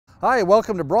Hi,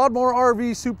 welcome to Broadmoor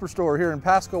RV Superstore here in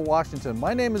Pasco, Washington.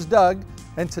 My name is Doug,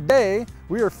 and today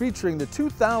we are featuring the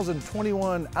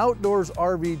 2021 Outdoors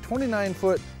RV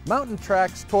 29-foot Mountain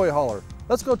Tracks toy hauler.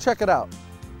 Let's go check it out.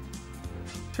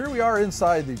 Here we are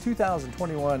inside the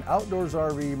 2021 Outdoors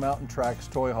RV Mountain Tracks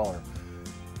toy hauler.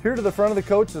 Here to the front of the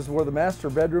coach is where the master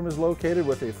bedroom is located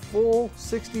with a full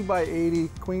 60 by 80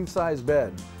 queen size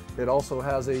bed. It also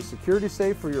has a security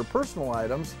safe for your personal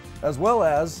items, as well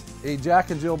as a Jack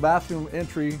and Jill bathroom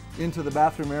entry into the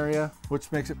bathroom area,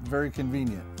 which makes it very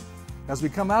convenient. As we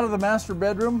come out of the master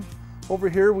bedroom, over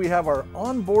here we have our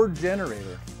onboard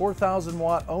generator, 4,000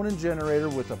 watt Onan generator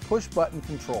with a push button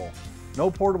control.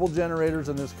 No portable generators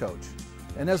in this coach.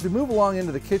 And as we move along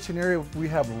into the kitchen area, we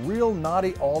have real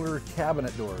knotty alder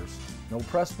cabinet doors. No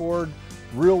pressboard,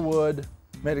 real wood,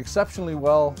 made exceptionally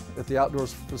well at the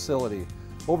Outdoors facility.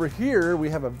 Over here, we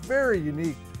have a very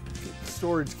unique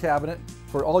storage cabinet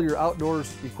for all your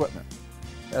outdoors equipment,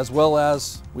 as well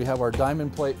as we have our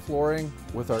diamond plate flooring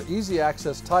with our easy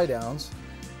access tie downs,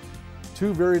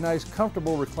 two very nice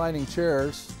comfortable reclining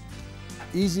chairs,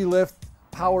 easy lift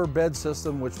power bed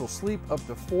system which will sleep up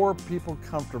to 4 people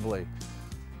comfortably.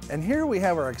 And here we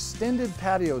have our extended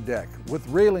patio deck with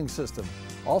railing system,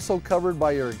 also covered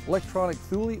by your electronic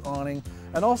Thule awning,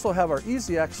 and also have our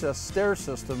easy access stair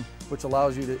system which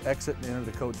allows you to exit and enter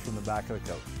the coach from the back of the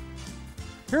coach.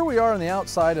 Here we are on the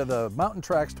outside of the Mountain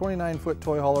Tracks 29-foot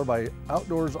toy hauler by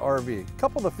Outdoors RV. A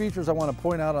couple of the features I want to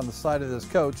point out on the side of this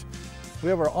coach. We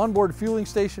have our onboard fueling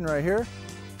station right here.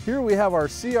 Here we have our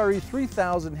CRE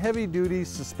 3000 heavy duty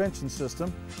suspension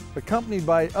system accompanied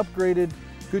by upgraded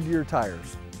Goodyear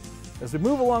tires. As we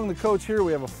move along the coach here,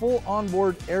 we have a full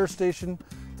onboard air station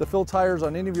to fill tires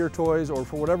on any of your toys or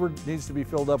for whatever needs to be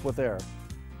filled up with air.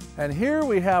 And here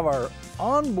we have our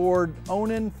onboard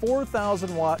Onan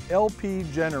 4,000 watt LP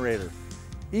generator.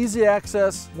 Easy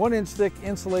access, 1-inch thick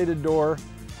insulated door,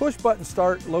 push button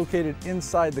start located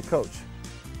inside the coach.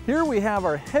 Here we have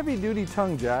our heavy duty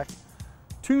tongue jack,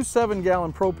 2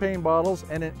 7-gallon propane bottles,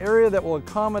 and an area that will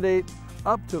accommodate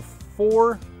up to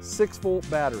 4 6-volt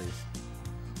batteries.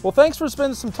 Well, thanks for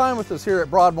spending some time with us here at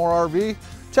Broadmoor RV,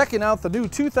 checking out the new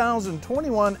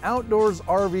 2021 Outdoors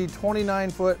RV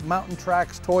 29-foot Mountain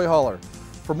Tracks toy hauler.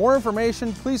 For more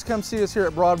information, please come see us here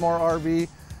at Broadmoor RV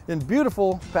in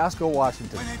beautiful Pasco,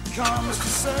 Washington. When it comes to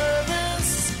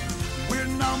service, we're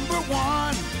 #1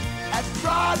 at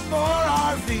Broadmoor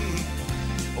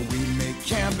RV. We make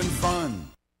camping fun.